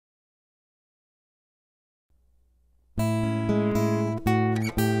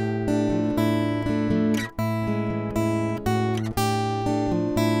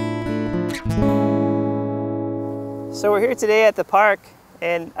So we're here today at the park,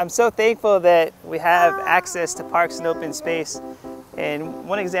 and I'm so thankful that we have access to parks and open space. And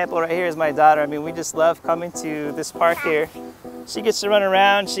one example right here is my daughter. I mean, we just love coming to this park here. She gets to run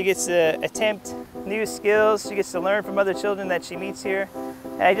around, she gets to attempt new skills, she gets to learn from other children that she meets here.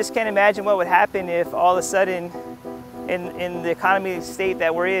 And I just can't imagine what would happen if all of a sudden, in the economy state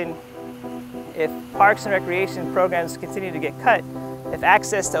that we're in, if parks and recreation programs continue to get cut, if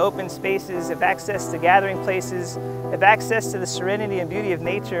access to open spaces, if access to gathering places, if access to the serenity and beauty of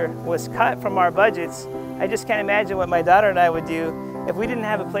nature was cut from our budgets, I just can't imagine what my daughter and I would do if we didn't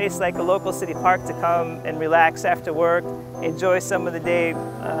have a place like a local city park to come and relax after work, enjoy some of the day,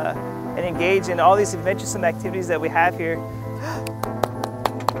 and engage in all these adventuresome activities that we have here.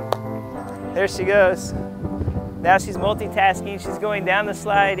 There she goes. Now she's multitasking, she's going down the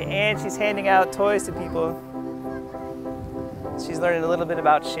slide and she's handing out toys to people. She's learning a little bit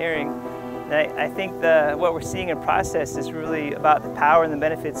about sharing. And I think what we're seeing in process is really about the power and the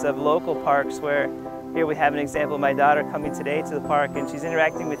benefits of local parks, where here we have an example of my daughter coming today to the park, and she's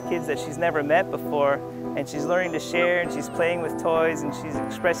interacting with kids that she's never met before, and she's learning to share, and she's playing with toys, and she's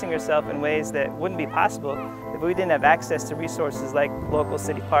expressing herself in ways that wouldn't be possible if we didn't have access to resources like local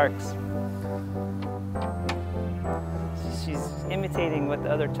city parks. She's imitating what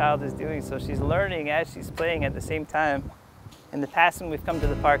the other child is doing, so she's learning as she's playing at the same time. In the past, when we've come to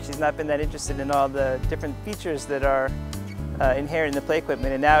the park, she's not been that interested in all the different features that are inherent in the play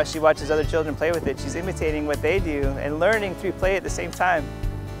equipment, and now as she watches other children play with it, she's imitating what they do and learning through play at the same time.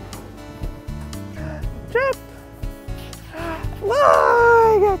 Jump! Whoa,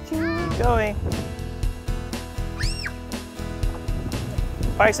 I got you! Keep going.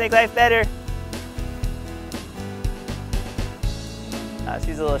 Parks make life better.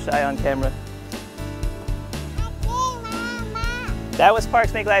 She's a little shy on camera. That was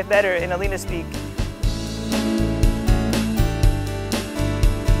Parks Make Life Better in Alina speak.